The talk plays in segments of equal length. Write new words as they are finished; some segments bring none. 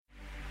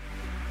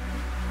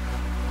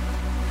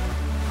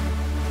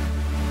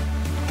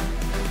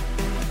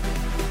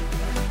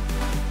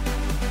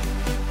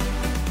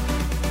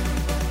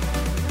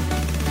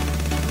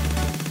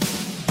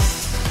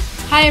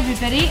Hi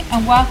everybody,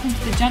 and welcome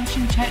to the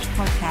Junction Church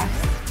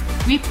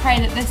podcast. We pray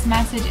that this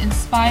message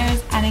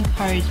inspires and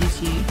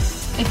encourages you.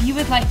 If you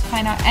would like to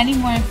find out any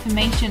more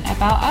information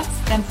about us,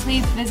 then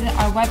please visit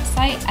our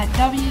website at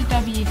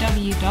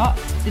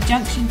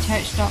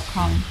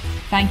www.thejunctionchurch.com.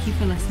 Thank you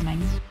for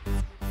listening.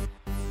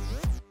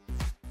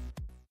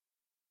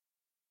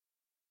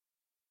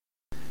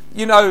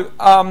 You know,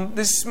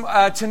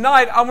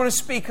 tonight I want to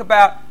speak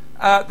about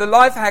the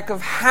life hack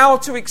of how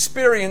to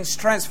experience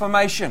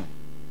transformation.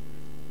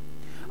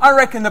 I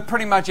reckon that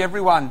pretty much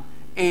everyone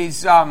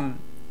has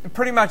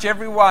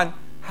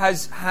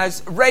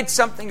read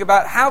something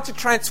about how to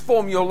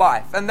transform your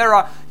life, and there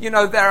are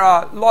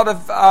a lot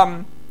of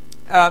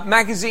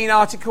magazine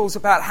articles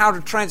about how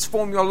to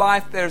transform your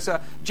life.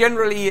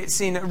 Generally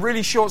it's in a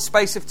really short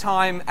space of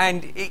time,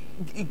 and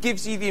it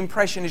gives you the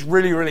impression it's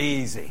really, really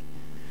easy.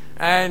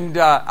 And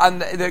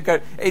they go,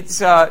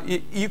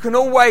 you can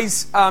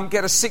always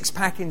get a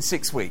six-pack in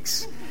 6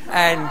 weeks.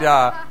 And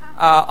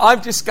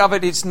I've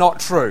discovered it's not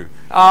true.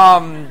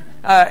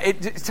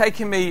 It's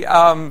taken me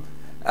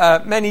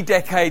many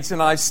decades,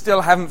 and I still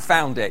haven't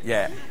found it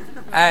yet.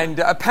 And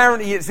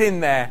apparently it's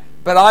in there,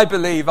 but I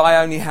believe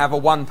I only have a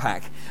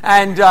one-pack.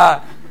 And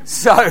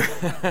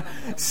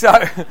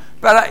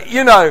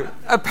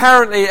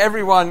apparently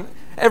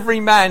every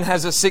man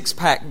has a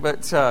six-pack,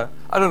 but I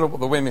don't know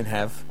what the women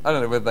have. I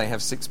don't know whether they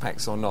have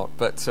six-packs or not,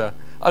 but I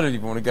don't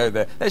even want to go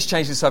there. Let's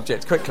change the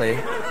subject quickly.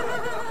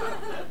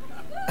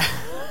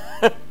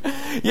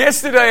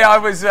 Yesterday I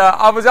was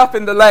up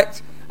in the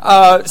Lect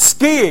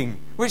skiing,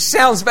 which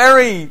sounds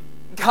very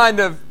kind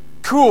of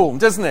cool,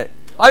 doesn't it?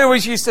 I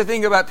always used to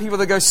think about people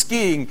that go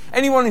skiing.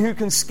 Anyone who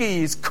can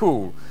ski is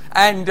cool.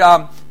 And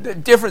the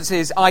difference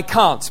is I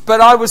can't,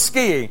 but I was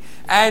skiing.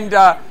 And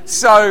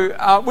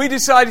so we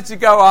decided to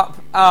go up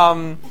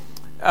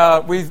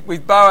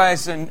with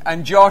Boaz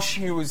and Josh,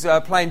 who was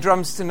playing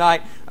drums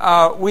tonight.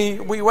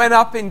 We went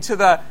up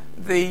into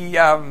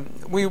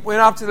we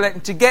went up to the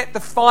Lect to get the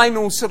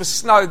final sort of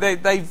snow.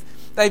 They've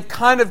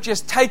kind of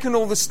just taken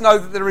all the snow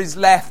that there is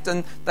left,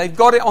 and they've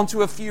got it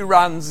onto a few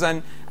runs,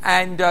 and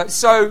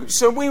so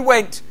we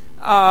went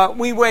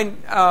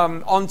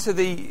onto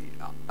the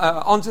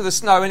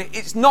snow, and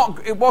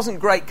it wasn't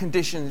great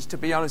conditions, to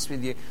be honest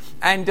with you.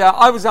 And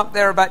I was up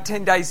there about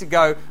 10 days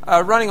ago,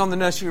 running on the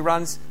nursery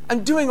runs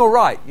and doing all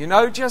right,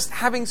 just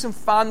having some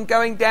fun,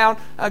 going down,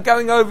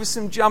 going over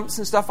some jumps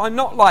and stuff. I'm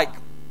not like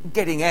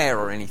getting air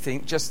or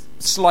anything, just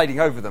sliding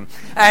over them.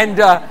 And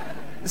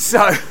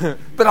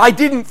but I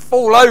didn't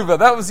fall over.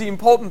 That was the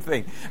important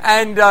thing.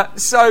 And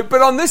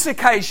but on this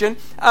occasion,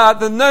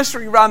 the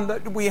nursery run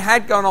that we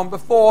had gone on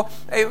before,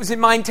 it was in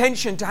my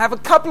intention to have a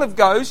couple of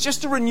goes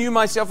just to renew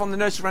myself on the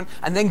nursery run,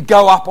 and then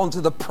go up onto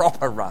the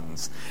proper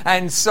runs.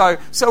 And so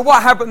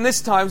what happened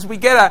this time is I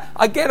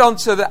get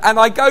onto and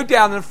I go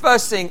down, and the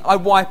first thing I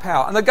wipe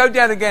out, and I go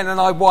down again and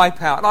I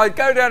wipe out, and I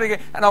go down again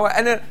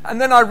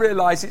and then I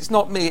realise it's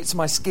not me, it's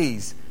my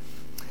skis.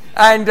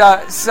 And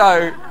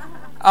so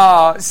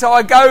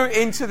I go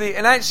into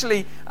and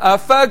actually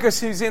Fergus,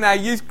 who's in our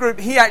youth group,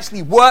 he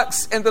actually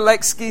works in the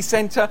Lake Ski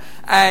Centre,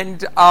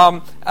 and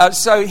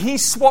so he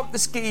swapped the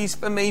skis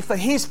for me for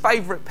his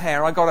favourite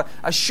pair. I got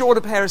a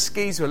shorter pair of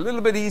skis, who are a little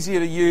bit easier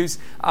to use,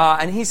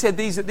 and he said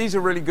these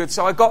are really good.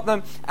 So I got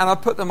them and I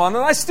put them on,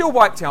 and I still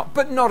wiped out,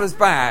 but not as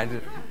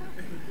bad.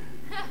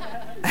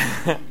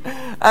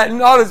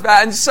 Not as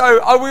bad. And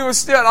so I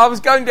was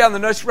going down the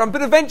nursery run,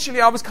 but eventually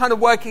I was kind of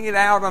working it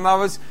out, and I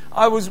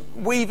was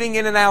weaving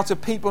in and out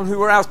of people who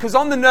were out, because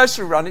on the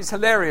nursery run it's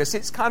hilarious.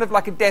 It's kind of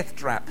like a death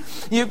trap.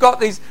 You've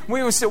got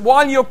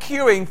while you're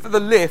queuing for the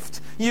lift,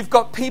 you've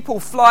got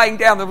people flying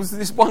down. There was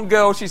this one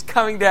girl, she's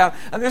coming down,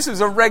 and this was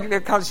a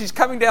regular she's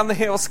coming down the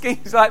hill,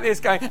 skis like this,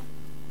 going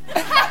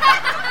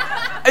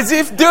as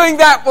if doing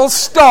that will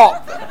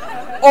stop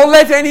or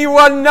let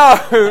anyone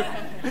know.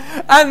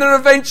 And then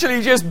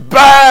eventually just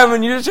bam,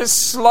 and you're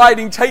just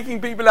sliding, taking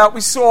people out.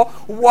 We saw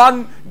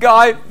one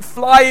guy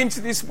fly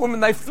into this woman.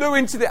 They flew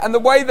into and the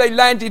way they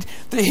landed,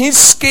 his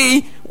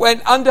ski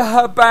went under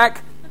her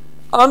back,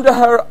 under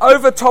her,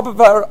 over top of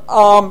her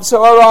arm,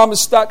 so her arm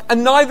was stuck,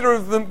 and neither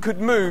of them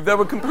could move. They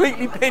were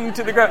completely pinned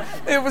to the ground.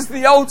 It was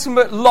the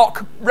ultimate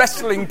lock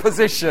wrestling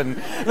position.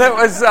 That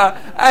was,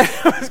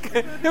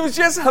 it was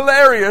just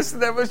hilarious.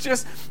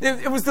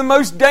 It was the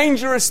most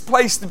dangerous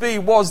place to be,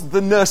 was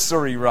the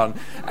nursery run.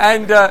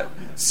 And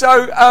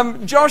so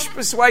Josh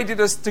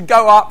persuaded us to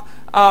go up,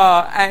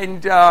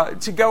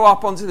 to go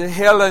up onto the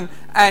hill,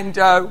 and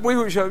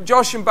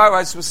Josh and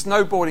Boaz were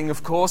snowboarding,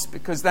 of course,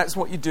 because that's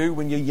what you do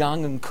when you're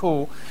young and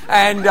cool.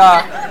 And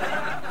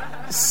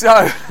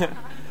so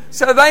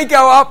they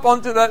go up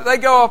onto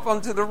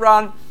the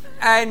run,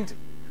 and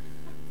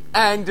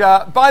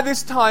by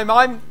this time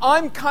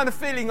I'm kind of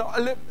feeling a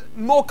little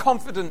more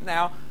confident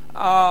now,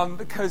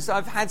 because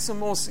I've had some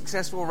more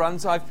successful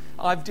runs.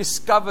 I've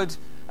discovered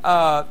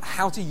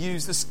how to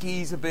use the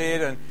skis a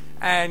bit,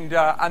 and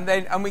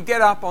we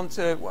get up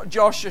onto what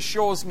Josh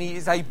assures me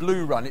is a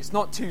blue run. It's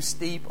not too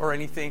steep or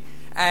anything,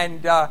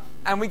 And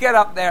we get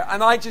up there,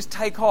 and I just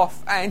take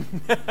off, and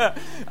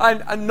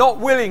and not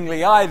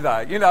willingly either.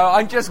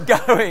 I'm just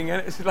going,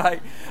 and it's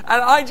like,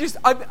 and I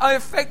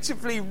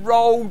effectively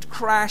rolled,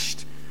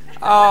 crashed,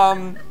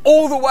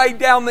 all the way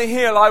down the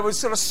hill. I was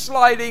sort of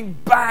sliding,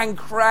 bang,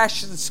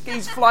 crash, and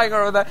skis flying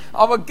over there.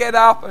 I would get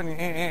up and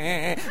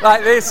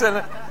like this,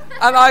 and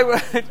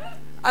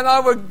I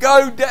would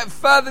go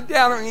further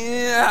down, and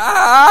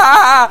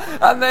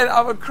then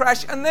I would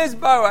crash. And there's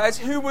Boaz,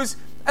 who was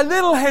a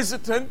little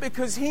hesitant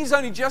because he's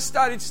only just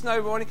started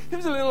snowboarding. He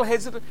was a little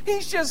hesitant.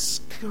 He's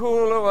just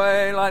cool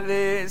away like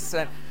this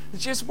and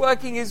just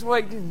working his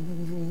way.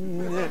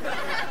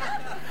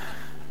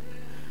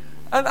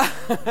 And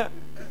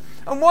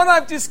what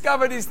I've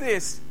discovered is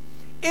this.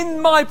 In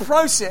my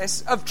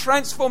process of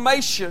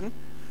transformation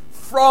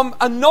from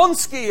a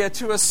non-skier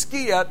to a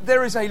skier,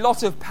 there is a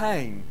lot of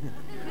pain.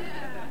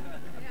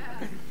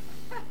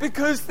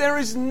 Because there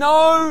is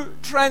no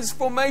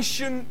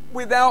transformation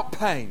without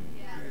pain.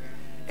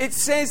 It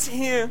says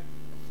here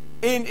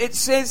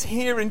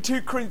in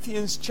 2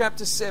 Corinthians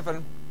chapter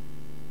 7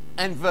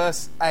 and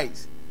verse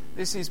 8.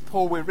 This is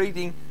Paul. We're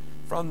reading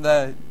from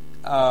the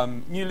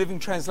New Living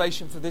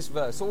Translation for this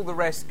verse. All the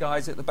rest,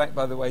 guys, at the back,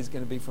 by the way, is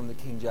going to be from the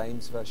King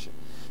James Version,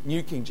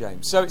 New King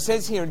James. So it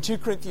says here in 2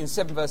 Corinthians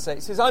 7 verse 8,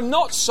 it says, I'm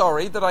not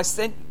sorry that I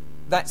sent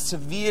that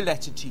severe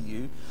letter to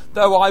you,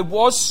 though I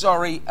was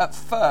sorry at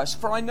first,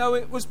 for I know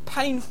it was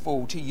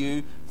painful to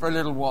you for a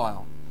little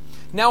while.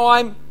 Now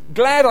I'm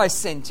glad I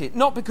sent it,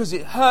 not because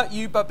it hurt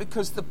you, but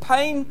because the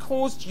pain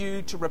caused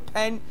you to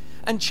repent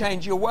and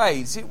change your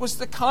ways. It was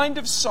the kind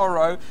of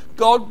sorrow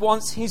God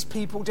wants his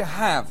people to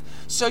have.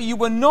 So you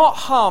were not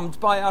harmed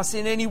by us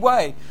in any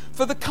way.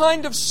 For the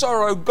kind of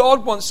sorrow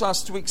God wants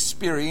us to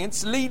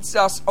experience leads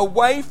us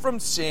away from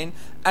sin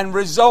and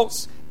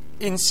results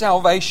in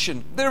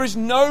salvation. There is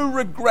no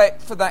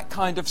regret for that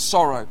kind of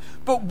sorrow.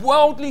 But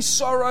worldly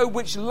sorrow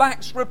which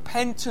lacks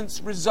repentance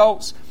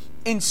results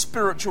in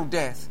spiritual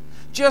death.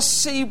 Just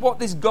see what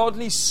this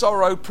godly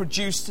sorrow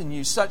produced in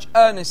you. Such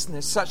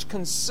earnestness, such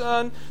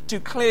concern to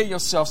clear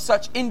yourself,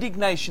 such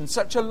indignation,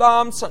 such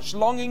alarm, such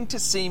longing to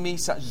see me,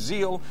 such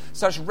zeal,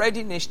 such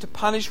readiness to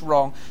punish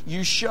wrong.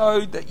 You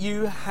showed that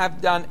you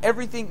have done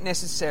everything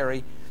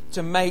necessary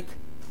to make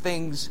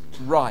things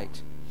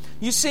right.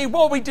 You see,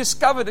 what we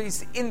discovered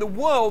is the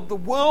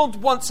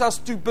world wants us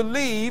to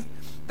believe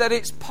that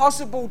it's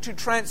possible to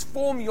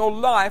transform your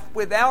life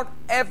without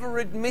ever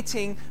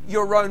admitting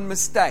your own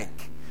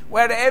mistake,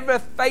 without ever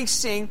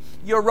facing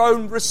your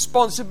own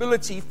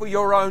responsibility for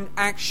your own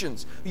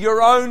actions,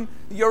 your own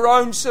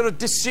sort of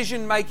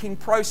decision-making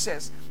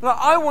process. Now,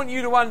 I want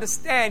you to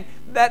understand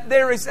that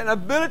there is an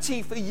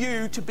ability for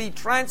you to be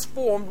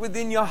transformed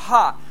within your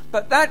heart.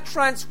 But that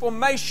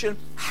transformation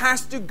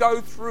has to go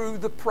through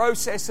the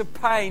process of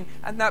pain,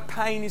 and that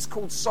pain is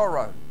called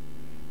sorrow.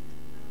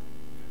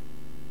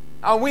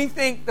 And we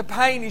think the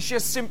pain is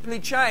just simply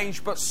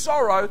change, but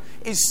sorrow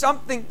is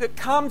something that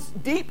comes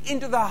deep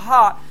into the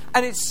heart,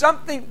 and it's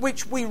something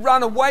which we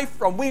run away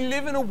from. We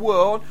live in a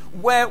world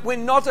where we're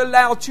not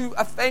allowed to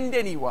offend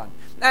anyone.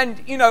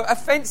 And,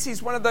 offense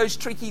is one of those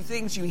tricky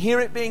things. You hear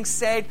it being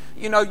said,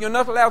 you're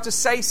not allowed to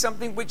say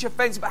something which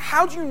offends. But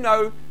how do you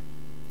know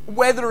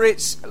whether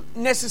it's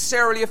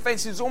necessarily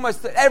offensive? It's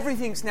almost that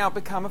everything's now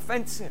become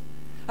offensive.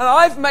 And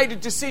I've made a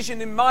decision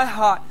in my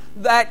heart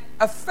that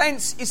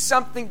offense is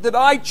something that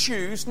I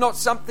choose, not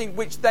something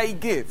which they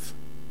give.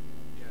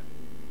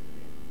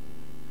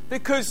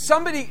 Because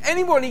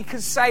anybody can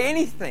say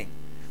anything.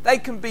 They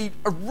can be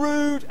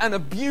rude and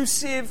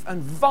abusive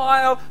and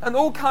vile and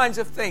all kinds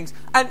of things.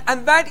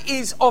 And that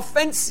is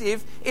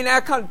offensive in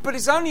our country. But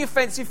it's only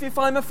offensive if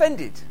I'm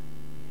offended.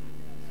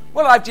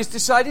 Well, I've just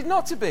decided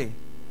not to be.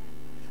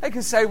 They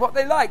can say what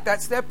they like.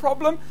 That's their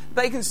problem.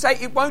 They can say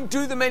it won't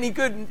do them any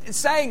good in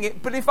saying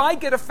it. But if I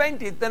get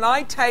offended, then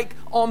I take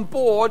on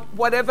board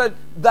whatever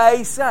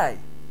they say.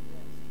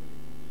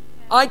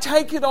 I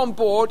take it on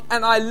board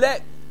and I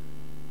let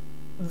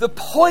the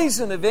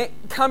poison of it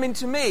come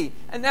into me.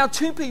 And now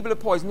two people are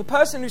poisoned. The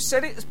person who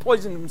said it has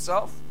poisoned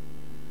himself,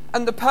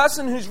 and the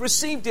person who's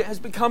received it has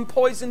become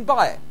poisoned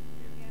by it.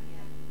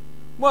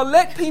 Well,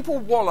 let people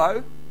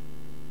wallow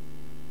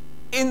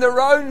in their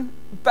own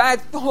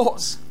bad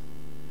thoughts.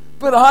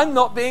 But I'm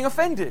not being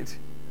offended.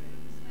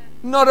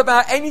 Not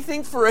about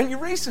anything for any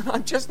reason.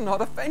 I'm just not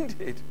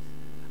offended.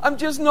 I'm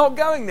just not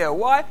going there.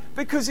 Why?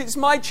 Because it's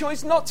my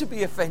choice not to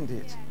be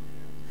offended.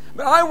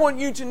 But I want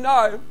you to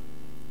know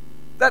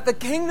that the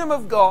kingdom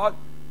of God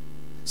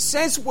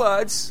says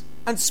words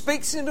and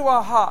speaks into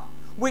our heart,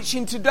 which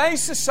in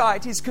today's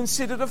society is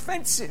considered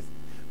offensive.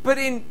 But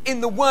in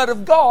the word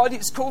of God,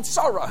 it's called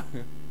sorrow.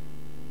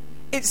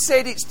 It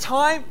said it's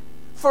time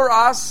for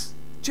us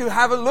to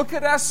have a look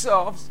at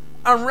ourselves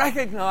and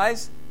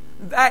recognize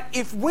that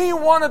if we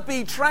want to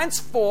be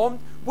transformed,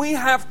 we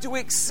have to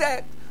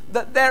accept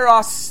that there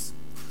are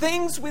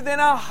things within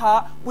our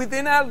heart,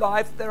 within our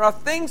life, there are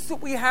things that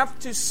we have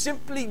to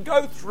simply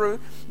go through,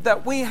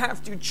 that we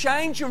have to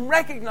change and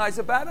recognize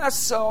about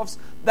ourselves.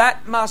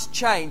 That must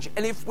change.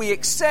 And if we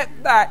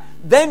accept that,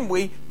 then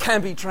we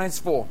can be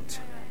transformed.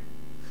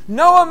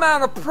 No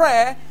amount of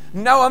prayer,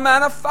 no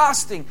amount of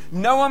fasting,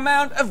 no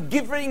amount of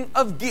giving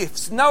of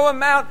gifts, no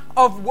amount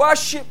of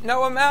worship,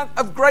 no amount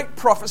of great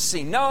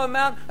prophecy, no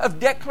amount of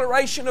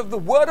declaration of the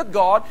Word of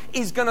God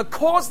is going to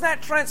cause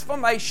that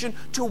transformation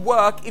to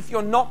work if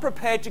you're not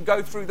prepared to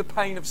go through the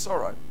pain of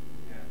sorrow.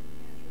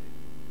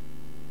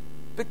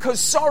 Because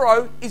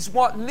sorrow is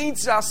what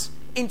leads us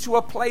into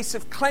a place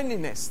of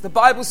cleanliness. The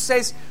Bible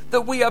says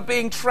that we are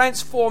being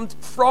transformed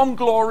from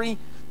glory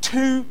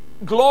to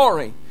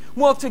glory.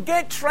 Well, to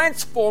get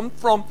transformed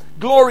from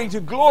glory to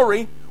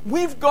glory,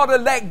 we've got to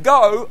let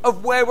go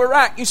of where we're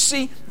at. You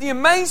see, the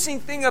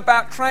amazing thing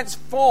about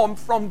transformed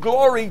from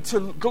glory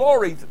to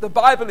glory that the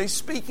Bible is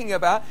speaking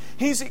about,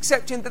 he's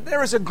accepting that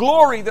there is a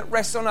glory that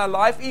rests on our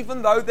life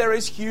even though there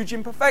is huge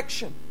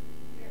imperfection.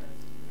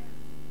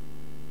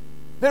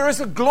 There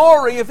is a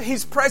glory of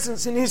His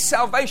presence and His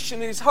salvation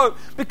and His hope,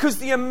 because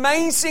the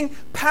amazing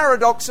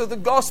paradox of the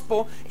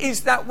gospel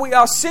is that we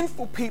are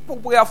sinful people,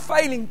 we are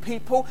failing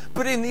people,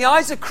 but in the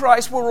eyes of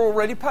Christ we're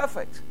already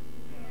perfect.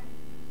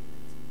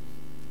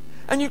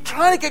 And you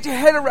try to get your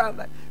head around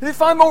that. And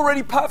if I'm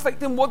already perfect,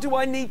 then what do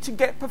I need to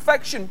get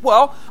perfection?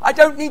 Well, I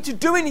don't need to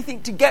do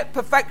anything to get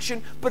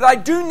perfection, but I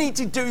do need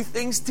to do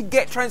things to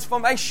get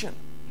transformation.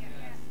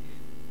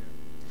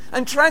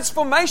 And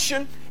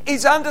transformation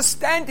is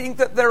understanding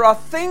that there are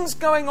things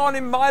going on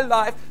in my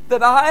life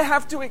that I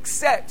have to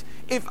accept.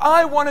 If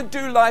I want to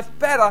do life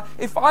better,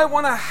 if I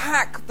want to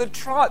hack the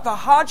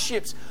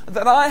hardships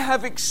that I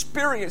have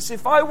experienced,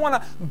 if I want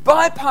to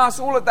bypass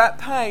all of that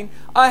pain,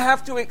 I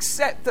have to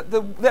accept that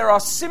there are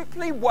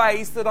simply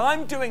ways that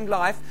I'm doing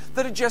life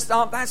that just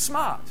aren't that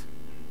smart.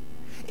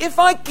 If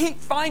I keep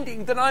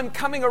finding that I'm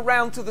coming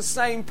around to the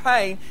same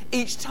pain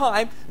each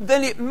time,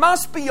 then it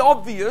must be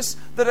obvious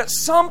that at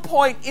some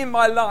point in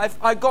my life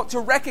I got to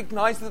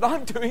recognize that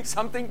I'm doing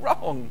something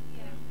wrong.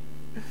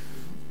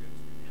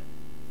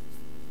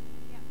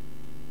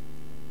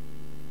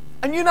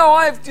 And you know,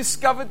 I've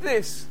discovered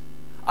this.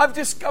 I've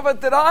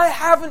discovered that I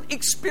haven't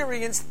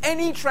experienced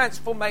any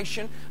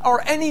transformation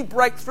or any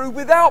breakthrough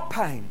without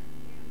pain.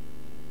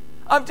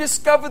 I've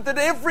discovered that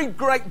every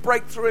great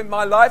breakthrough in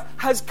my life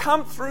has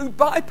come through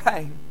by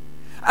pain.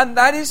 And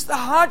that is the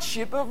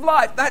hardship of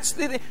life. That's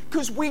the thing,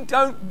 because we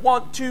don't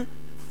want to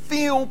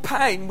feel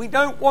pain. We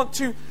don't want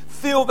to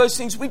feel those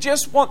things. We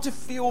just want to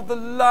feel the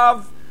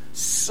love,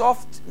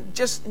 soft,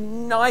 just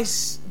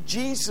nice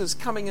Jesus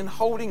coming and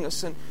holding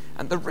us, and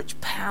the rich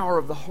power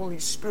of the Holy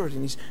Spirit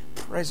and His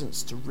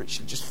presence to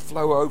richly just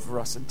flow over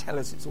us and tell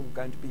us it's all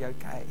going to be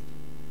okay.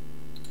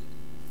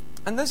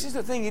 And this is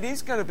the thing, it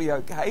is going to be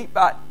okay,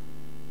 but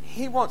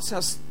He wants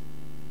us,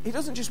 He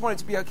doesn't just want it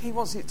to be okay, He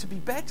wants it to be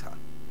better.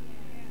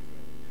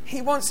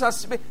 He wants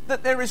us to be,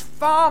 that there is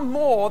far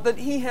more that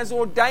He has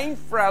ordained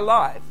for our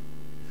life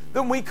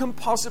than we can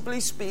possibly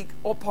speak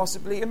or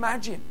possibly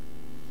imagine.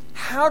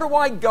 How do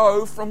I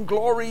go from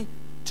glory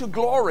to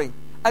glory?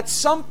 At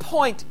some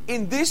point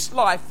in this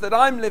life that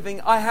I'm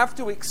living, I have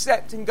to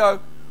accept and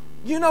go,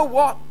 you know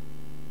what?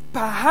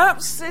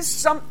 Perhaps there's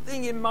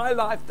something in my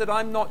life that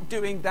I'm not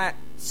doing that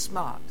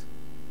smart.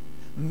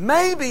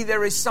 Maybe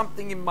there is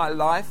something in my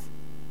life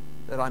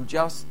that I'm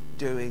just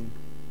doing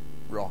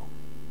wrong.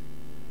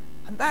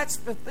 And that's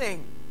the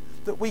thing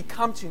that we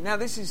come to. Now,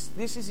 this is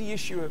the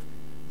issue of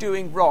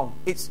doing wrong.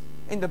 It's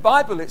in the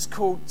Bible, it's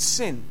called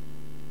sin.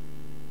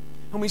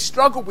 And we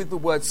struggle with the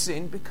word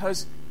sin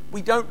because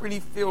we don't really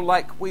feel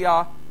like we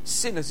are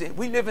sinners.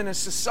 We live in a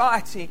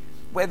society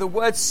where the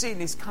word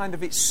sin is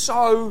it's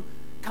so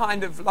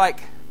kind of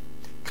like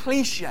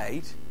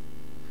cliched.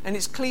 And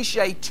it's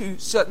cliched to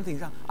certain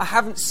things. I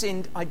haven't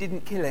sinned, I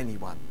didn't kill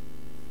anyone.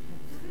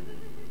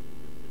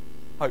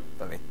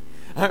 Hopefully.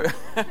 I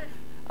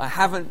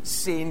haven't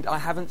sinned, I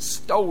haven't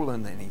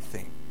stolen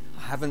anything.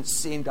 I haven't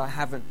sinned, I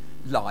haven't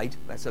lied.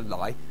 That's a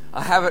lie.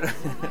 I haven't.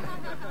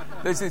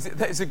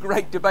 There's a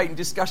great debate and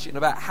discussion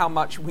about how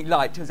much we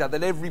lie. It turns out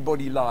that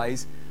everybody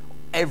lies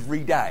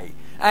every day.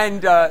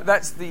 And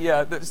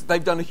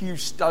they've done a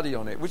huge study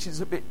on it, which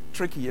is a bit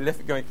tricky. You're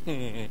left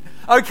going,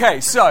 okay,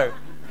 so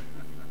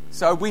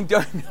we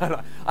don't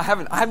know. I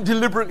haven't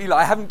deliberately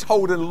lied. I haven't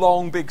told a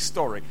long, big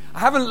story. I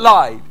haven't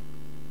lied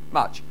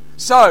much.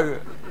 So,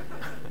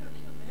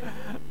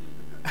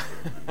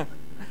 I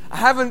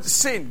haven't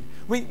sinned.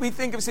 We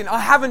think of sin.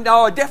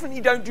 I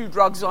definitely don't do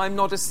drugs, so I'm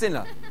not a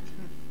sinner.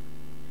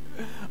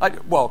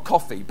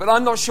 Coffee, but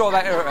I'm not sure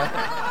that...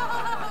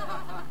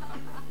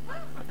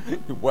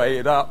 You weigh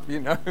it up,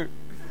 gives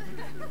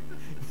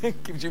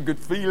you a good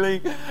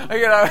feeling.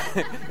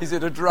 Is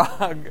it a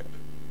drug?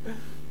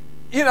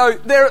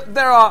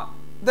 There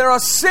are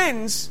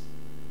sins.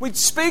 We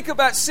speak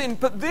about sin,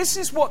 but this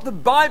is what the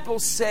Bible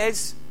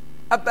says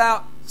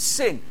about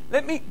sin.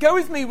 Go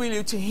with me, will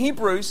you, to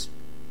Hebrews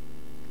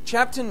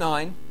chapter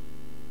 9.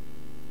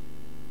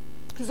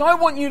 Because I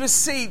want you to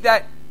see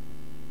that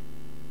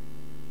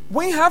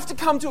we have to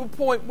come to a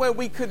point where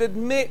we could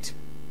admit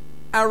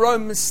our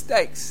own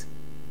mistakes.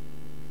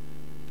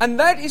 And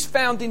that is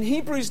found in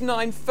Hebrews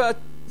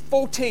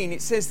 9:14.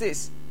 It says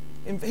this.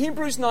 In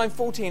Hebrews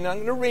 9:14, I'm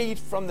going to read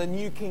from the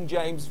New King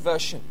James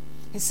Version.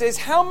 He says,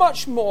 how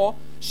much more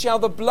shall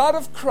the blood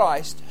of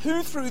Christ,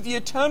 who through the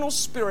eternal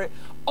Spirit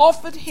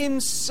offered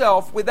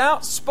himself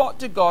without spot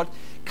to God,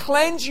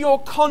 cleanse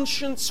your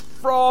conscience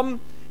from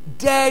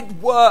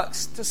dead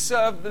works to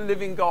serve the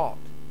living God?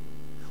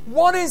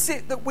 What is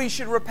it that we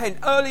should repent?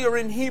 Earlier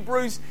in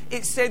Hebrews,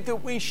 it said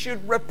that we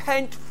should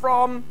repent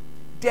from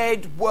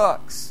dead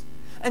works.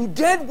 And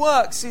dead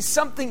works is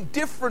something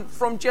different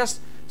from just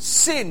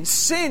sin.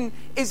 Sin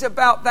is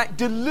about that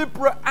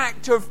deliberate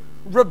act of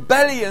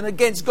rebellion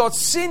against God.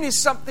 Sin is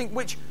something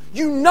which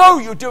you know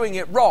you're doing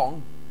it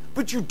wrong,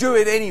 but you do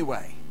it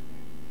anyway.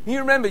 You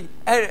remember,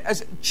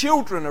 as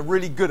children are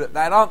really good at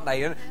that, aren't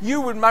they? And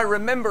you may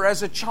remember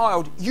as a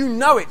child, you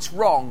know it's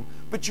wrong,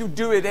 but you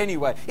do it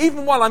anyway.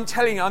 Even while I'm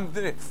telling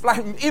you,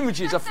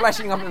 images are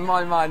flashing up in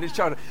my mind as a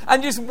child.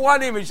 And just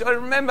one image, I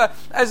remember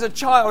as a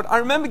child,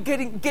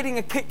 getting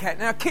a Kit Kat.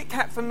 Now, a Kit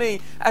Kat for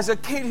me, as a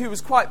kid who was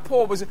quite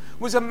poor,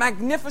 was a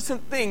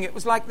magnificent thing. It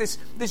was like this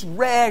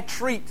rare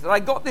treat that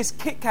I got this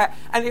Kit Kat,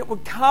 and it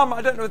would come,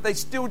 I don't know if they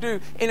still do,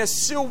 in a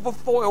silver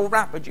foil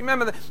wrapper. Do you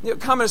remember that? It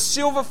would come in a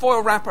silver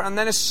foil wrapper, and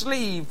then a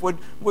sleeve would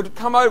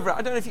come over it.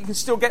 I don't know if you can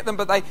still get them,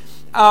 but they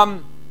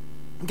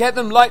get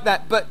them like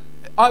that. But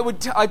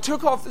I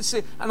took off the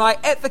sleeve and I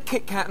ate the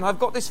Kit Kat, and I've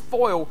got this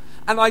foil,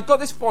 and I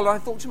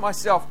thought to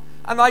myself,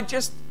 and I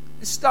just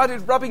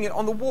started rubbing it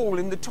on the wall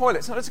in the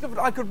toilets, and I discovered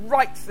I could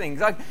write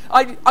things. I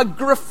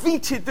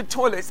graffitied the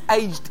toilets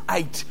aged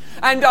 8,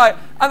 and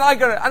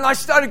I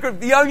started.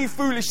 The only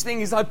foolish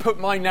thing is I put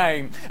my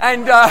name,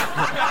 and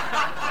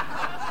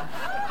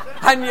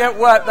and yet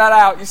worked that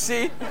out. You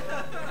see,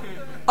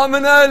 I'm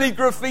an early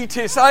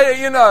graffitist.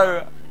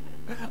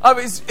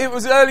 It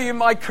was early in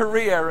my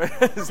career.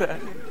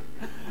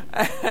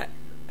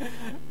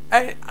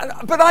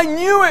 But I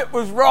knew it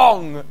was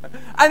wrong,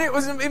 and it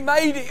was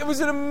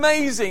an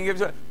amazing.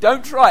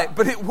 Don't try it,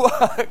 but it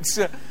works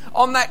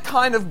on that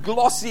kind of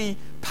glossy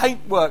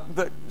paintwork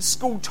that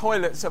school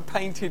toilets are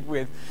painted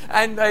with,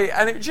 and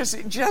it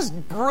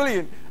just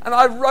brilliant. And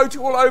I wrote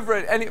all over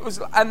it,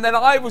 and then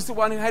I was the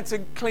one who had to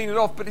clean it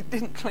off, but it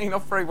didn't clean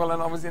off very well,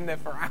 and I was in there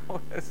for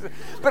hours.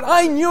 But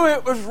I knew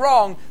it was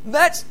wrong.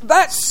 That's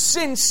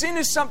sin. Sin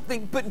is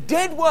something, but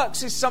dead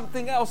works is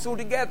something else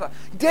altogether.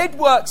 Dead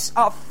works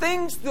are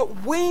things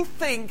that we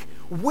think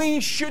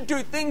we should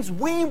do, things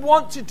we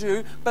want to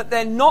do, but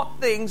they're not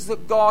things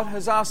that God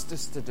has asked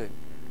us to do.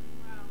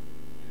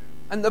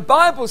 And the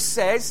Bible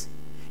says,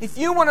 if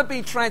you want to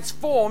be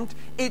transformed,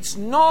 it's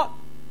not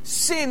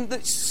sin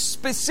that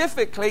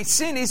specifically,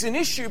 sin is an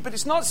issue, but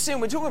it's not sin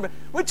we're talking about.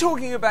 We're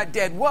talking about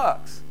dead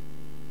works.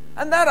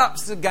 And that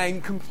ups the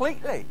game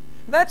completely.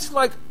 That's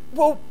like,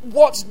 well,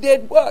 what's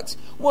dead works?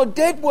 Well,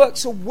 dead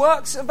works are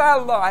works of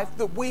our life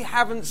that we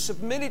haven't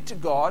submitted to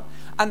God,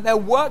 and they're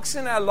works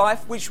in our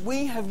life which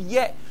we have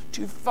yet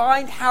to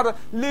find how to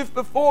live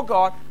before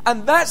God.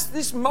 And that's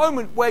this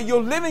moment where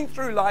you're living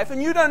through life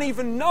and you don't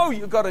even know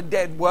you've got a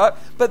dead work,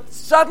 but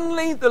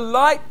suddenly the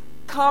light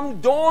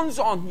dawns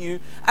on you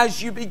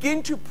as you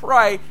begin to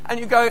pray, and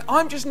you go,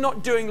 I'm just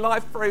not doing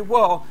life very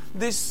well.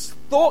 This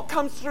thought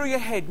comes through your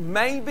head,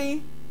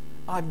 maybe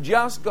I've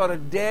just got a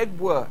dead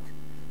work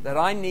that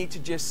I need to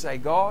just say,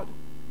 God,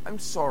 I'm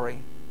sorry,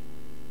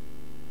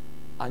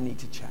 I need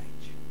to change.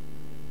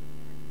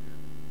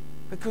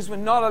 Because we're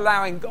not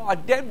allowing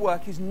God, dead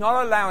work is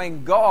not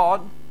allowing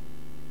God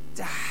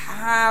to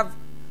have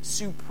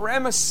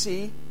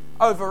supremacy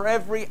over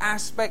every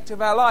aspect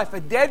of our life. A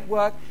dead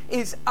work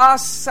is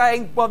us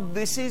saying, well,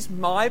 this is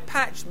my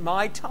patch,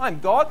 my time.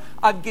 God,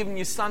 I've given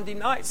you Sunday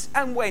nights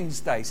and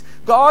Wednesdays.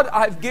 God,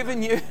 I've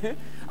given you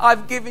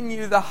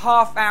the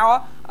half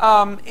hour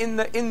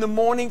in the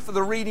morning for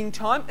the reading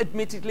time.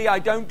 Admittedly, I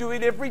don't do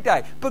it every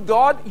day. But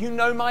God, you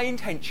know my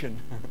intention.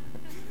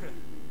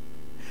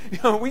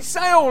 We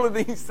say all of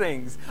these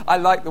things. I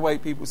like the way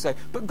people say,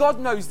 but God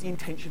knows the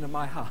intention of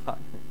my heart.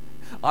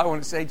 I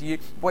want to say to you,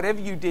 whatever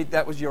you did,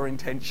 that was your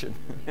intention.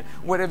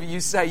 Whatever you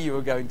say you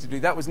were going to do,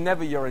 that was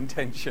never your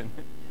intention.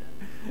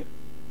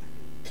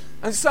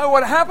 And so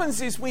what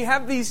happens is we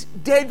have these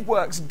dead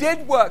works.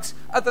 Dead works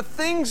are the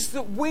things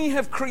that we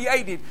have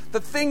created, the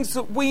things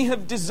that we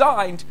have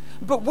designed,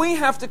 but we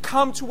have to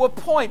come to a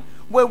point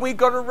where we've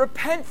got to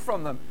repent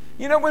from them.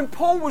 You know, when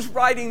Paul was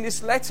writing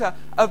this letter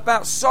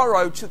about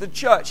sorrow to the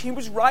church, he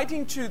was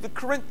writing to the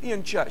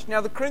Corinthian church.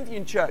 Now, the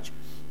Corinthian church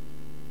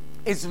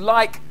is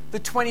like the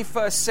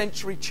 21st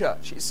century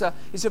church. It's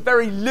a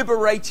very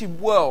liberated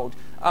world.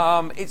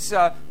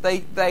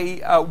 They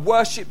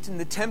worshipped in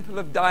the temple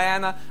of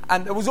Diana,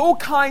 and there was all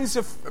kinds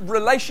of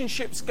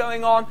relationships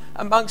going on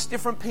amongst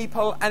different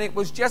people, and it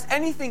was just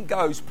anything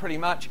goes pretty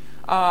much.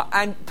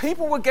 And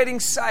people were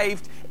getting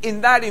saved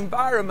in that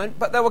environment,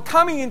 but they were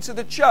coming into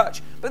the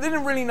church, but they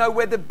didn't really know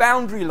where the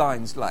boundary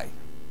lines lay.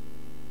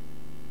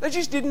 They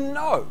just didn't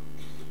know.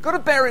 Got to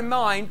bear in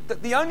mind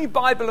that the only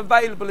Bible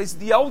available is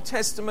the Old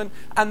Testament,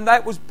 and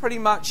that was pretty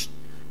much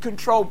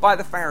controlled by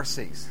the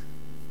Pharisees.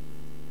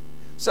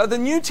 So the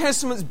New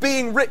Testament's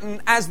being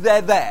written as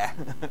they're there.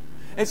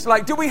 It's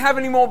like, do we have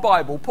any more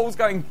Bible? Paul's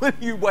going, will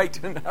you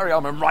wait and hurry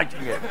on, I'm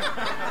writing it.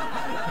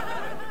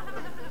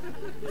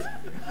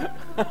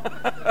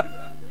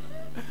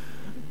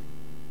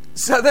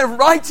 So they're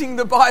writing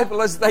the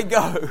Bible as they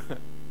go.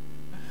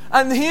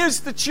 And here's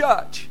the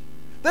church.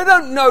 They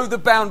don't know the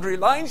boundary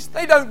lines.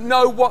 They don't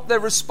know what their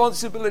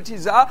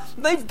responsibilities are.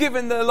 They've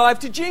given their life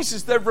to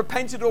Jesus. They've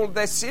repented all of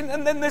their sin,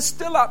 and then they're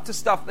still up to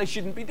stuff they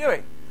shouldn't be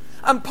doing.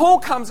 And Paul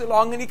comes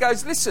along and he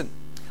goes, listen,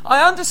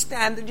 I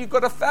understand that you've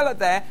got a fella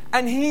there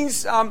and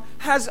he's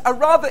has a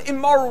rather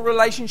immoral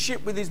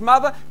relationship with his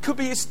mother. Could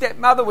be his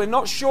stepmother, we're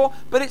not sure.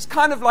 But it's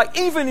kind of like,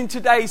 even in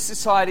today's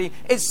society,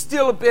 it's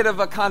still a bit of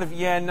a kind of,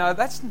 yeah, no,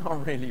 that's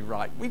not really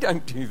right. We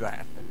don't do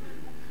that.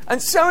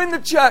 And so in the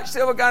church,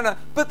 they were going to,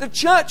 but the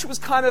church was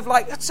kind of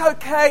like, it's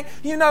okay,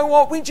 you know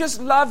what, we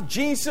just love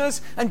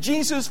Jesus, and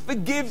Jesus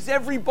forgives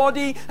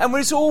everybody, and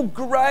it's all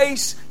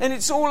grace, and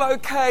it's all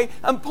okay.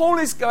 And Paul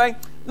is going,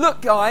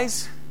 look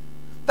guys,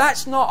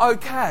 that's not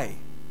okay.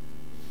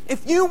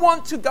 If you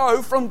want to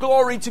go from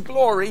glory to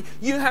glory,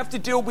 you have to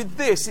deal with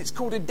this. It's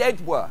called a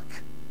dead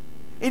work.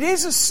 It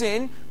is a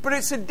sin, but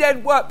it's a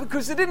dead work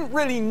because they didn't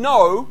really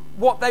know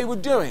what they were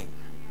doing.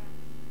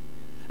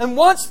 And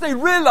once they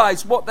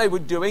realized what they were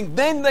doing,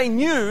 then they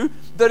knew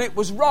that it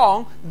was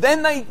wrong.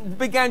 Then they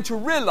began to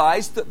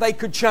realize that they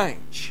could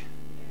change.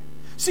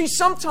 See,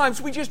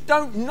 sometimes we just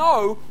don't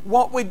know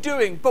what we're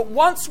doing. But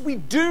once we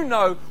do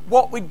know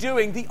what we're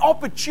doing, the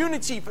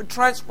opportunity for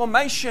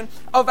transformation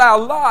of our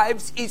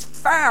lives is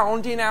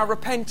found in our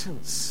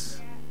repentance.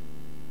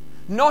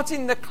 Not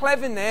in the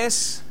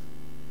cleverness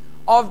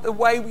of the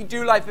way we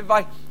do life.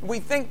 We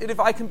think that if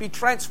I can be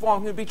transformed,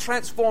 I'm going to be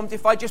transformed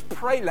if I just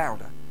pray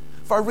louder,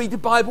 if I read the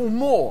Bible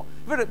more.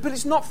 But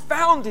it's not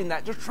found in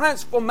that. The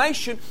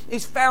transformation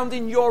is found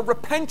in your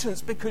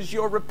repentance, because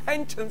your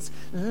repentance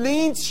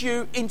leads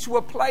you into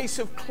a place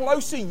of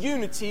closer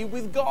unity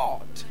with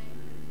God.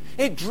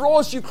 It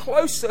draws you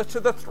closer to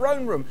the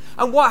throne room.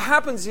 And what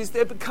happens is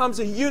there becomes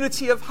a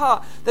unity of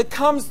heart. It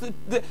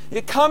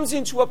comes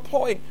into a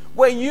point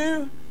where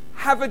you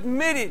have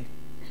admitted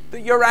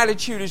that your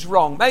attitude is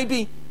wrong.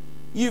 Maybe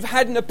you've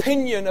had an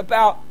opinion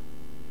about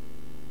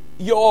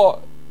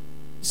your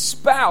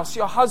spouse,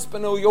 your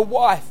husband or your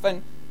wife,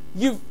 and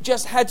you've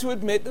just had to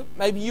admit that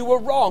maybe you were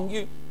wrong.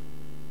 You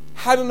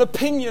had an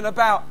opinion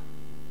about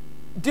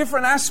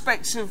different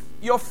aspects of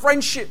your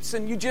friendships,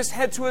 and you just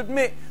had to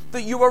admit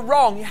that you were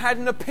wrong. You had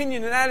an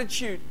opinion, an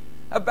attitude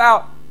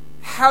about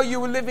how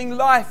you were living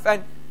life,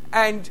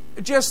 and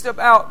just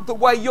about the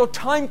way you're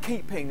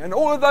timekeeping and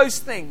all of those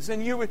things.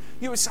 And you would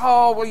say,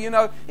 oh, well, you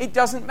know, it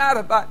doesn't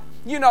matter. But,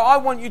 you know, I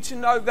want you to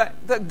know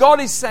that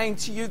God is saying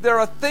to you, there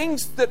are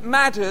things that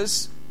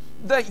matters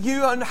that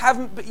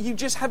you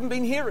just haven't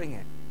been hearing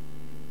it.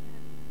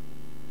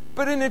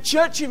 But in a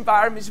church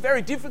environment, it's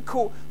very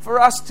difficult for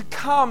us to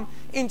come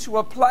into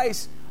a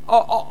place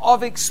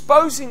of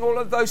exposing all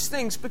of those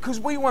things, because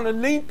we want to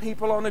lead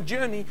people on a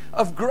journey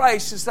of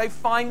grace as they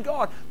find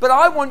God. But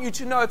I want you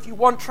to know, if you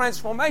want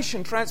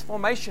transformation,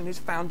 transformation is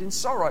found in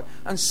sorrow.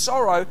 And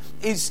sorrow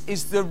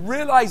is the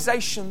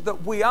realization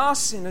that we are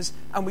sinners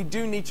and we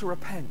do need to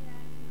repent.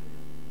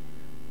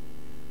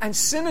 And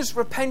sinners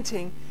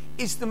repenting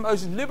is the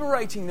most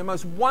liberating, the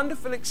most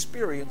wonderful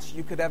experience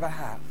you could ever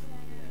have.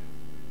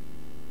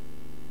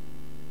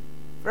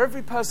 For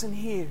every person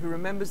here who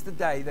remembers the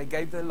day they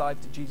gave their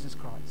life to Jesus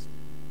Christ,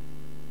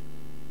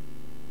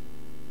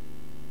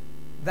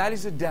 that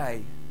is a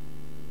day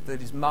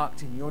that is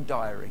marked in your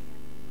diary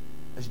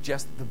as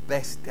just the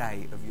best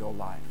day of your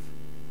life.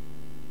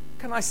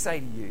 Can I say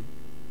to you,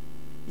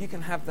 you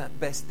can have that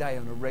best day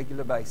on a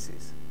regular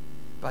basis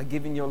by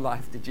giving your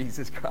life to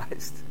Jesus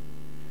Christ.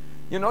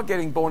 You're not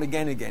getting born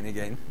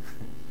again.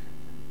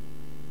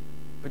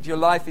 But your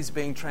life is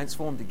being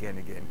transformed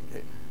again.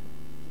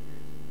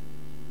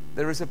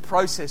 There is a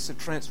process of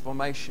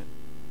transformation.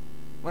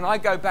 When I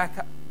go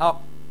back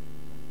up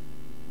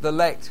the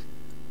Lect,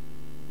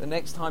 the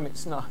next time it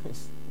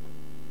snows,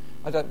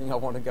 I don't think I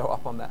want to go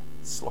up on that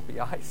sloppy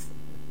ice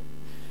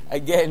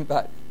again,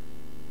 but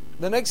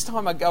the next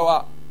time I go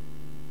up,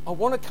 I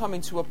want to come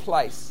into a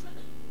place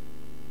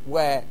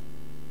where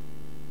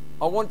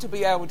I want to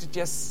be able to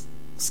just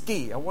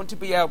ski. I want to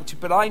be able to,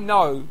 but I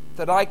know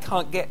that I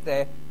can't get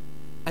there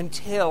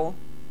until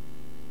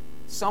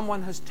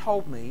someone has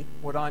told me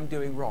what I'm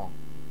doing wrong.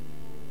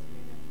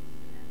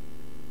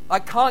 I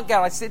can't get.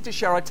 I said to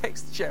Cheryl, I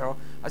texted Cheryl,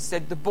 I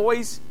said, the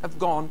boys have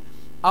gone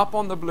up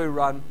on the Blue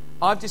Run.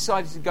 I've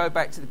decided to go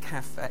back to the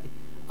cafe.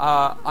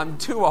 I'm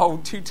too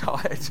old, too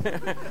tired.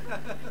 And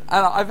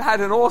I've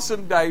had an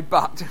awesome day,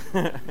 but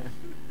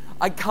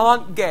I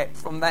can't get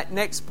from that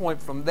next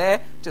point, from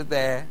there to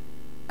there,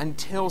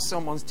 until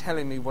someone's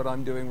telling me what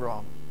I'm doing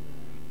wrong.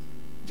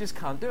 Just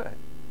can't do it.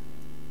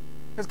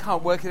 Just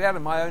can't work it out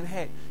in my own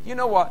head. You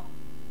know what?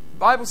 The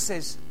Bible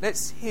says,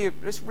 let's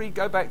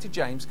go back to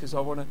James, because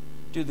I want to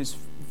do this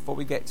before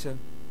we get to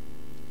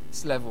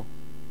this level.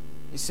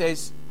 It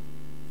says,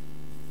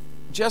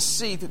 just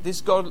see that this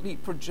godly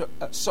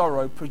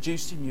sorrow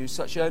produced in you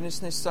such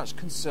earnestness, such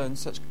concern,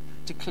 such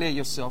to clear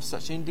yourself,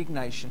 such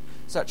indignation,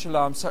 such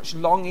alarm, such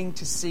longing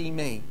to see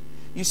me.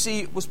 You see,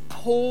 it was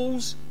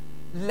Paul's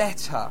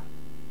letter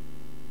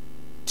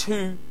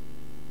to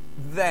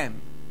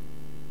them.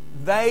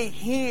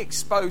 He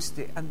exposed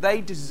it, and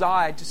they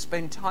desired to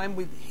spend time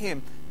with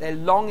him. Their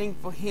longing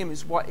for him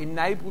is what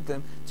enabled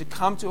them to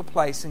come to a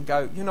place and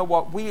go, you know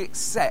what, we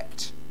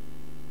accept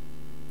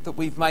that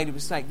we've made a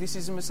mistake. This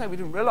is a mistake. We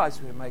didn't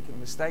realize we were making a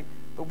mistake,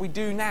 but we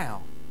do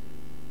now.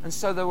 And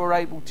so they were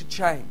able to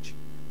change.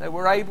 They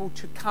were able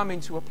to come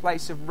into a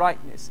place of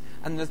rightness,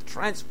 and the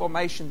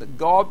transformation that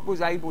God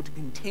was able to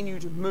continue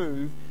to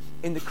move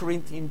in the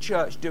Corinthian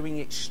church, doing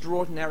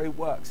extraordinary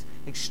works,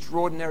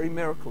 extraordinary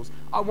miracles.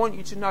 I want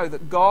you to know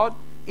that God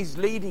is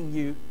leading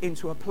you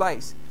into a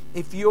place,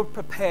 if you're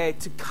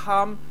prepared to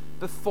come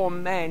before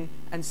men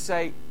and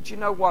say, do you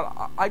know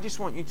what, I just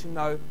want you to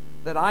know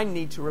that I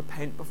need to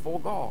repent before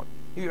God.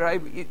 You're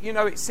able, you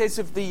know, it says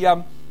of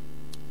the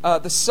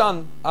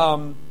son,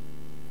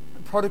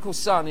 prodigal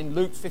son in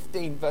Luke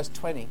 15 verse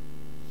 20.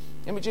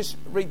 Let me just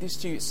read this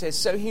to you. It says,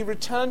 so he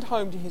returned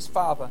home to his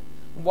father,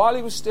 and while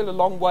he was still a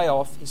long way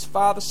off, his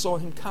father saw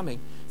him coming.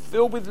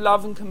 Filled with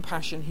love and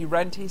compassion, he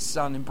ran to his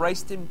son,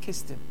 embraced him,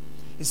 kissed him.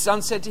 His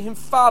son said to him,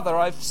 Father,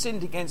 I have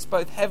sinned against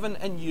both heaven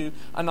and you,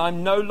 and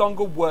I'm no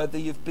longer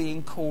worthy of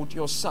being called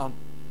your son.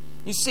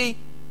 You see,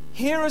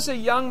 here is a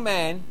young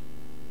man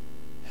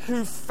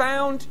who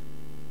found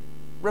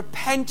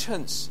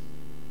repentance.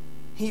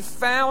 He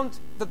found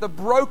that the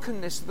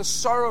brokenness, the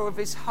sorrow of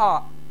his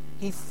heart,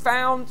 he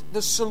found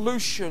the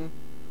solution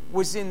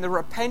was in the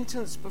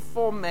repentance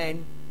before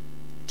men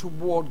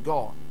toward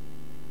God.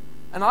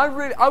 And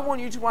I want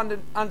you to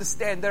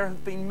understand there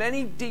have been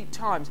many deep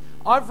times.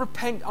 I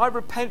repent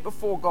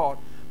before God.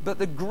 But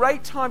the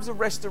great times of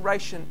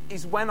restoration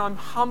is when I'm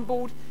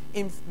humbled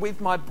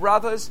with my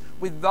brothers,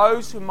 with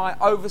those whom I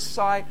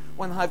oversight,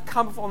 when I've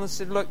come before them and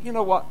said, look, you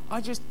know what, I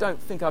just don't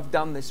think I've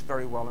done this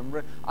very well.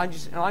 And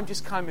I'm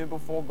just coming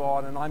before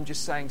God and I'm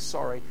just saying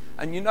sorry.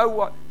 And you know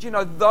what? Do you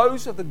know,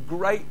 those are the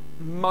great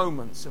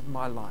moments of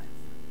my life.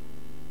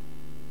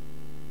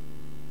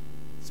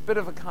 It's a bit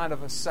of a kind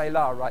of a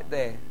Selah right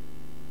there.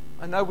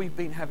 I know we've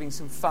been having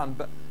some fun,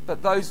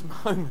 but those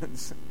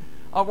moments,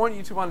 I want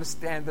you to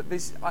understand that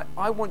this,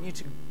 I want you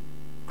to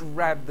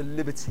grab the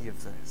liberty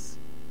of this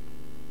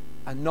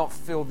and not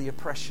feel the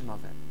oppression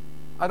of it.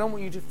 I don't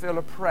want you to feel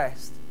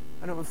oppressed.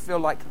 I don't want to feel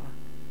like,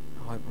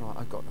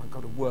 I've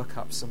got to work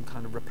up some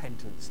kind of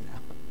repentance now.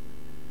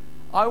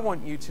 I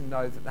want you to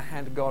know that the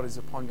hand of God is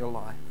upon your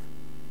life,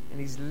 and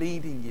He's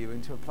leading you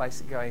into a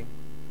place of going,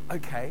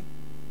 okay,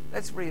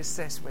 let's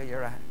reassess where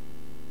you're at.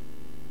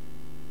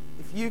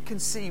 If you can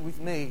see with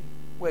me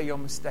where your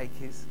mistake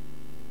is,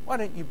 why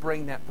don't you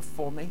bring that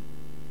before me?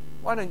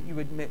 Why don't you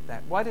admit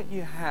that? Why don't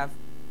you have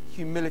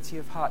humility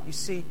of heart? You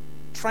see,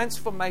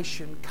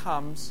 transformation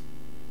comes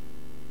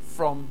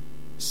from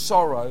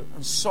sorrow,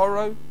 and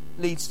sorrow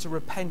leads to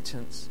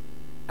repentance,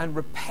 and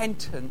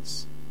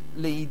repentance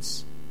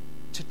leads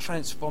to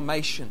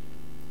transformation.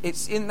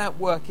 It's in that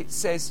work. It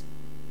says,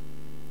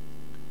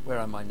 where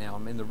am I now?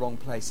 I'm in the wrong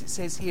place. It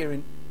says here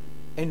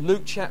in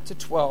Luke chapter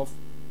 12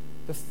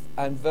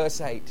 and verse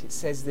 8, it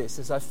says this,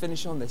 as I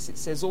finish on this, it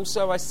says,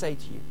 also I say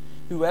to you,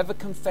 whoever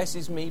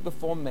confesses me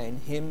before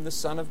men, him the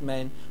Son of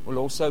Man will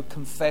also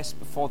confess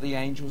before the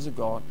angels of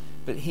God.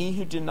 But he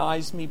who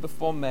denies me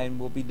before men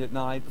will be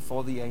denied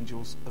before the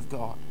angels of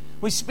God.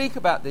 We speak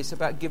about this,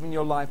 about giving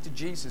your life to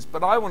Jesus.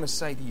 But I want to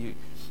say to you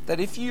that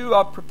if you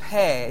are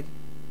prepared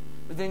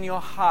within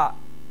your heart,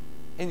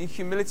 in the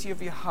humility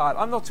of your heart,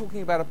 I'm not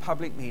talking about a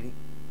public meeting.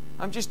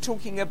 I'm just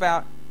talking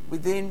about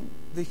within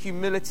the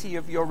humility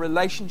of your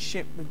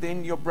relationship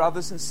within your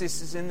brothers and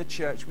sisters in the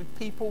church, with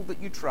people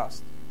that you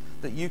trust,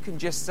 that you can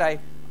just say,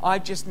 I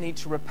just need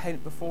to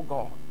repent before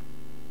God.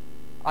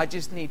 I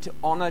just need to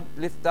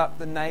lift up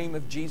the name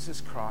of Jesus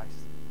Christ.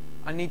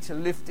 I need to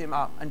lift Him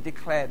up and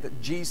declare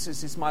that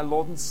Jesus is my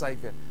Lord and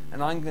Savior,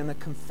 and I'm going to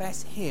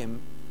confess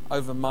Him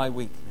over my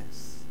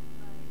weakness.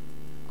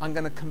 I'm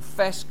going to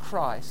confess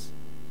Christ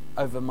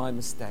over my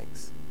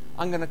mistakes.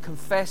 I'm going to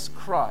confess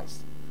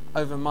Christ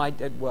over my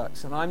dead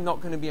works, and I'm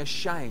not going to be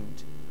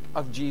ashamed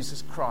of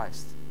Jesus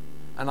Christ,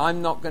 and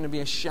I'm not going to be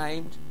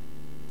ashamed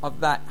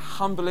of that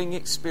humbling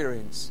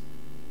experience,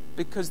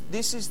 because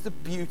this is the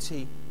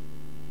beauty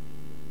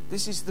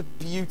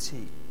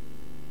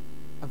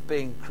of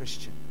being a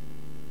Christian.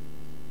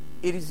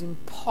 It is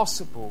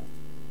impossible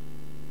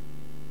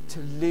to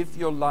live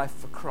your life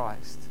for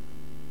Christ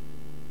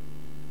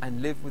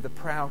and live with a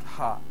proud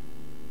heart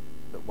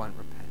that won't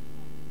repent.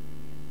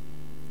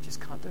 You just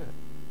can't do it.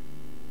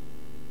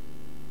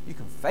 You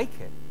can fake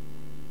it.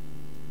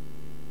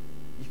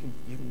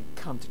 You can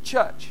come to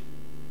church,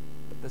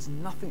 but there's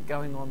nothing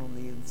going on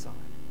the inside.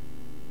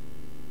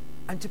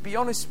 And to be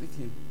honest with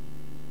you,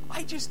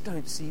 I just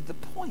don't see the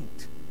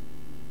point.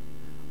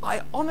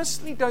 I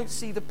honestly don't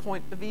see the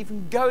point of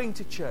even going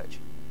to church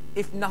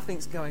if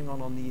nothing's going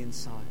on the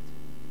inside.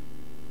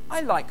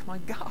 I like my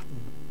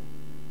garden.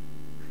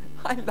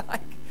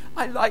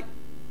 I like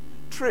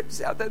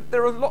trips out.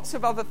 There are lots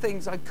of other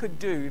things I could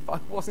do if I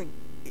wasn't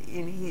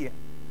in here.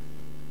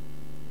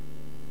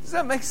 Does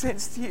that make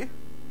sense to you?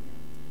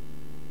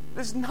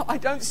 I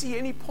don't see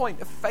any point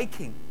of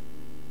faking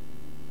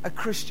a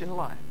Christian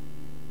life.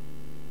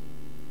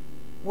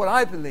 What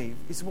I believe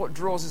is what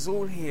draws us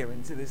all here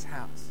into this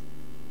house.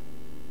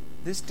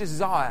 This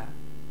desire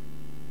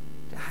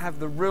to have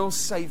the real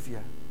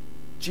Savior,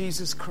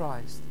 Jesus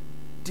Christ,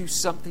 do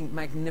something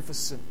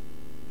magnificent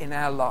in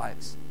our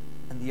lives.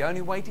 And the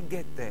only way to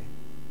get there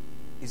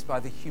is by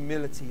the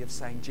humility of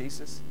saying,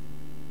 Jesus,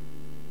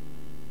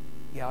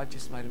 yeah, I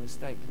just made a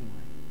mistake, didn't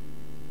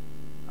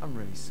I? I'm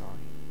really sorry.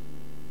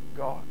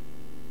 God,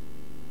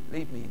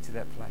 lead me into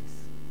that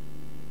place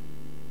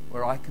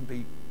where I can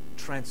be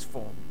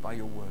transformed by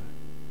your word.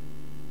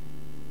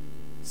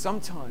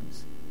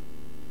 Sometimes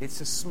it's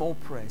a small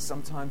prayer.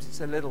 Sometimes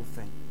it's a little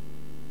thing.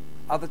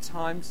 Other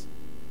times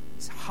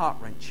it's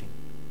heart-wrenching.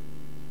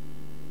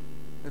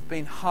 There have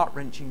been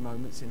heart-wrenching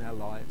moments in our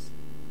lives.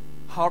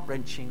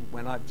 Heart-wrenching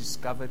when I've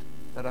discovered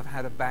that I've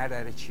had a bad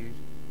attitude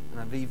and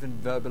I've even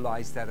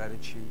verbalized that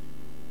attitude.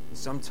 And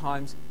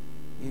sometimes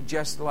you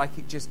just like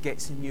it just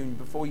gets in you, and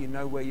before you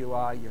know where you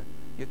are,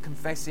 you're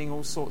confessing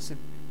all sorts of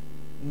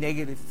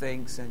negative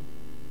things, and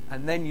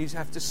then you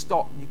have to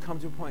stop and you come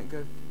to a point and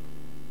go,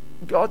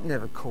 God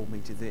never called me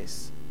to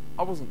this.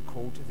 I wasn't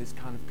called to this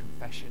kind of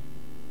confession,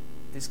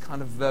 this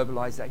kind of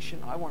verbalization.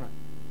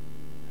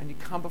 And you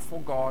come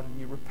before God and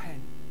you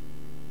repent.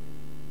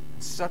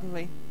 And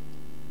suddenly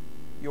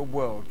your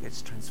world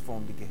gets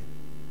transformed again.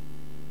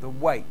 The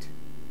weight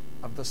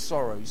of the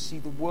sorrow. See,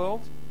 the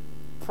world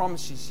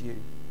promises you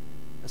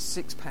a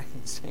six-pack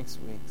in 6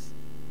 weeks.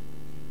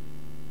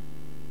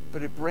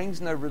 But it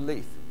brings no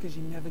relief because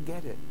you never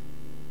get it.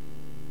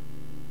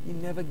 You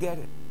never get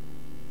it.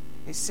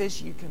 It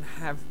says you can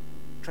have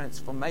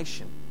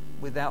transformation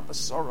without the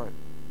sorrow,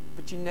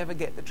 but you never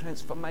get the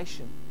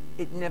transformation.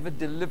 It never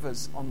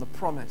delivers on the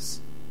promise.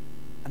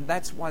 And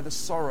that's why the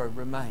sorrow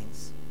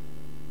remains.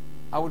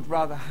 I would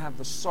rather have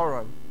the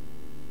sorrow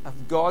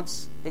of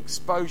God's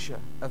exposure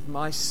of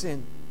my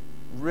sin,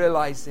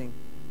 realizing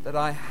that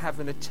I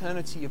have an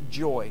eternity of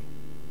joy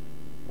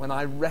when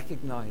I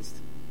recognized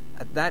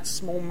at that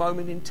small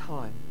moment in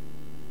time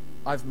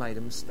I've made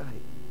a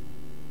mistake.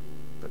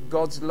 But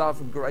God's love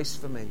and grace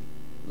for me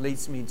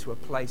leads me into a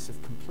place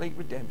of complete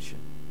redemption,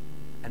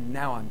 and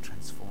now I'm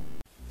transformed.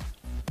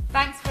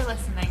 Thanks for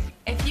listening.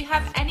 If you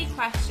have any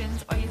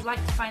questions or you'd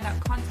like to find out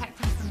contact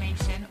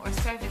information or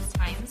service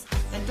times,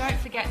 then don't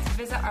forget to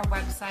visit our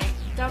website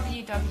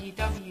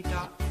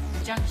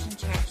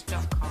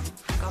www.thejunctionchurch.com.